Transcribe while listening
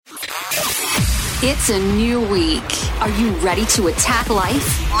It's a new week. Are you ready to attack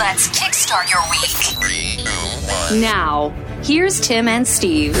life? Let's kickstart your week. 3, 2, 1. Now, here's Tim and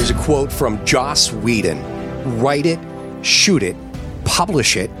Steve. There's a quote from Joss Whedon. Write it, shoot it,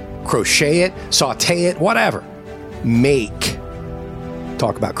 publish it, crochet it, sauté it, whatever. Make.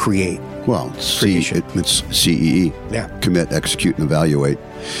 Talk about create. Well, it's CEE. Yeah. Commit, execute, and evaluate.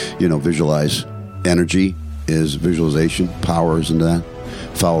 Visualize. Energy is visualization. Power is into that.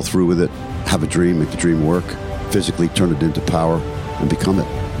 Follow through with it. Have a dream. Make the dream work. Physically turn it into power and become it.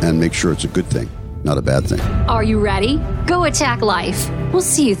 And make sure it's a good thing, not a bad thing. Are you ready? Go attack life. We'll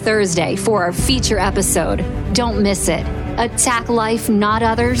see you Thursday for our feature episode. Don't miss it.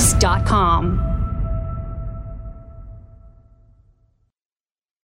 AttackLifeNotOthers.com.